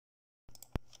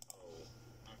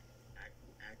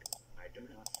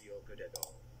do not feel good at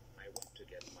all. I went to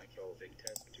get my COVID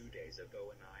test 2 days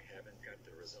ago and I haven't got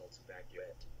the results back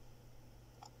yet.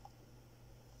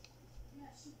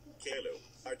 Caillou,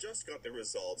 I just got the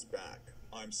results back.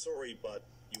 I'm sorry, but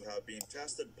you have been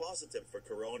tested positive for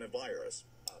coronavirus.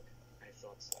 Ugh, I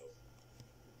thought so.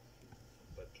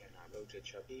 But can I go to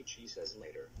Chuck E. Cheese's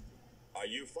later? Are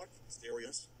you fucking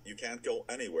serious? You can't go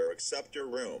anywhere except your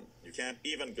room. You can't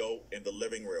even go in the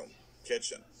living room,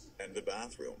 kitchen, and the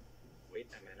bathroom. Wait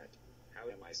a minute. How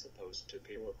am I supposed to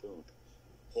pee or poop?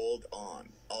 Hold on.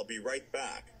 I'll be right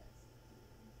back.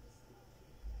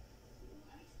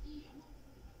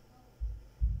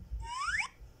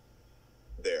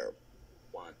 There.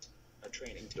 What? A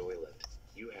training toilet?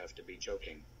 You have to be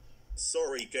joking.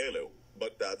 Sorry, Caillou,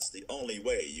 but that's the only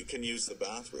way you can use the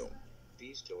bathroom.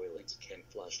 These toilets can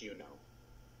flush, you know.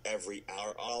 Every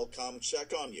hour I'll come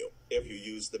check on you. If you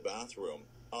use the bathroom,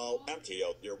 I'll empty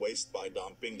out your waste by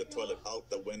dumping the toilet out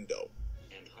the window.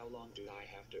 And how long do I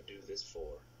have to do this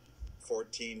for?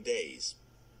 14 days.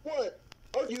 What?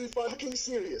 Are you fucking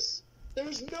serious?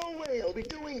 There's no way I'll be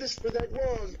doing this for that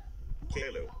long.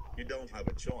 Caillou, you don't have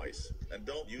a choice, and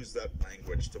don't use that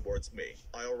language towards me.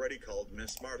 I already called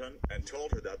Miss Martin and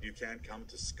told her that you can't come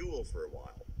to school for a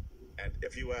while. And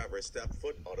if you ever step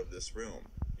foot out of this room,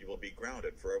 you will be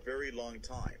grounded for a very long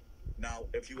time. Now,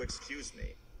 if you excuse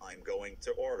me, I'm going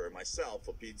to order myself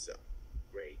a pizza.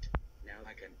 Great. Now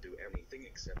I can do anything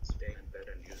except stay in bed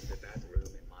and use the bathroom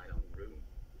in my own room.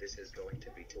 This is going to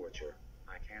be torture.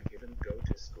 I can't even go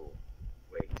to school.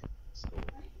 Wait, school.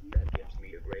 That gives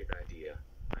me a great idea.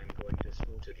 I'm going to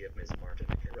school to give Miss Martin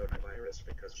the coronavirus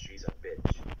because she's a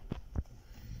bitch.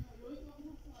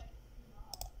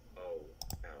 Oh,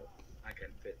 ow. I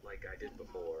can fit like I did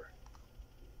before.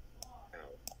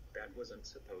 Ow. That wasn't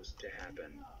supposed to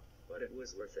happen. But it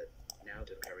was worth it. Now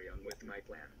to carry on with my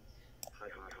plan. Ha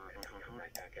ha ha ha ha ha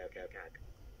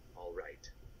ha.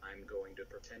 Alright. I'm going to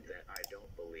pretend that I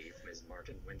don't believe Ms.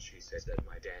 Martin when she says that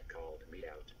my dad called me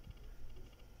out.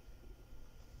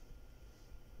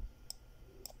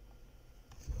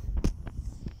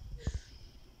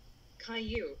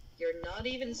 Caillou, you're not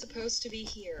even supposed to be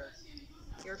here.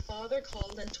 Your father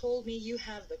called and told me you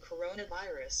have the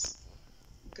coronavirus.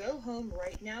 Go home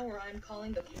right now or I'm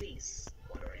calling the police.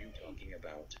 What are you talking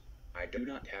about? I do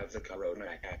not have the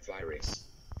coronavirus.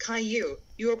 Caillou,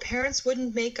 your parents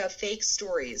wouldn't make up fake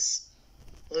stories.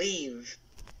 Leave.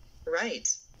 Right.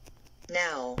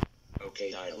 Now.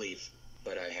 Okay, I'll leave.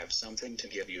 But I have something to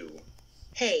give you.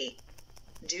 Hey.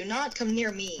 Do not come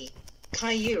near me.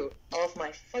 Caillou, off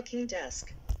my fucking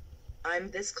desk. I'm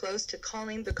this close to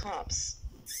calling the cops.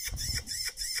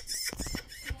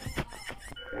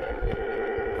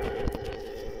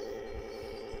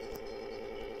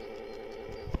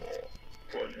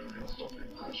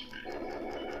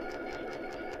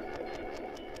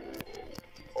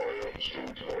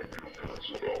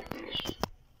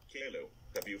 Caillou,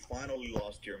 have you finally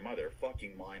lost your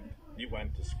motherfucking mind? You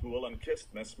went to school and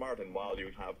kissed Miss Martin while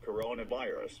you have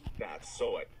coronavirus. That's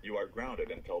so it. You are grounded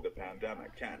until the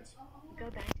pandemic ends. Go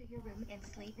back to your room and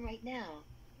sleep right now.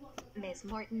 Miss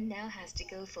Martin now has to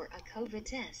go for a COVID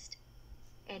test.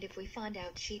 And if we find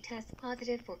out she tests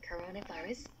positive for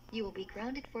coronavirus, you will be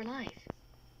grounded for life.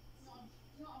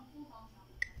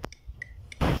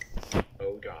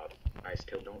 Oh god, I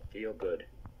still don't feel good.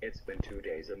 It's been 2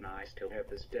 days and I still have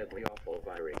this deadly awful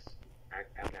virus. Ack.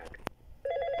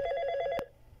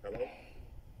 Hello?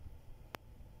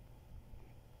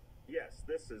 Yes,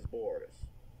 this is Boris.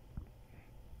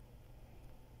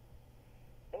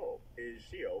 Oh, is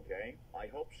she okay? I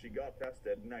hope she got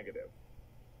tested negative.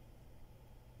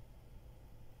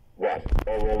 What?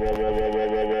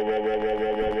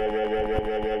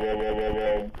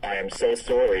 I am so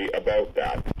sorry about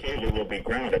that. Caillou will be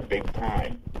grounded big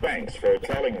time. Thanks for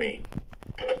telling me.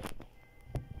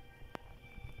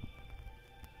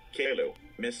 Caillou,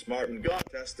 Miss Martin got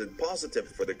tested positive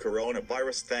for the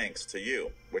coronavirus thanks to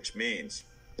you, which means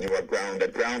you are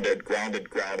grounded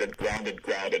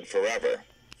forever.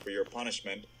 For your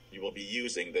punishment, you will be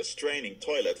using this training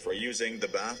toilet for using the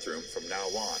bathroom from now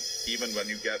on. Even when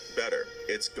you get better,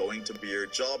 it's going to be your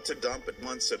job to dump it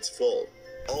once it's full.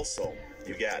 Also,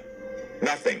 you get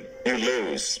nothing. You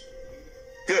lose.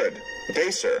 Good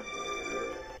day, sir.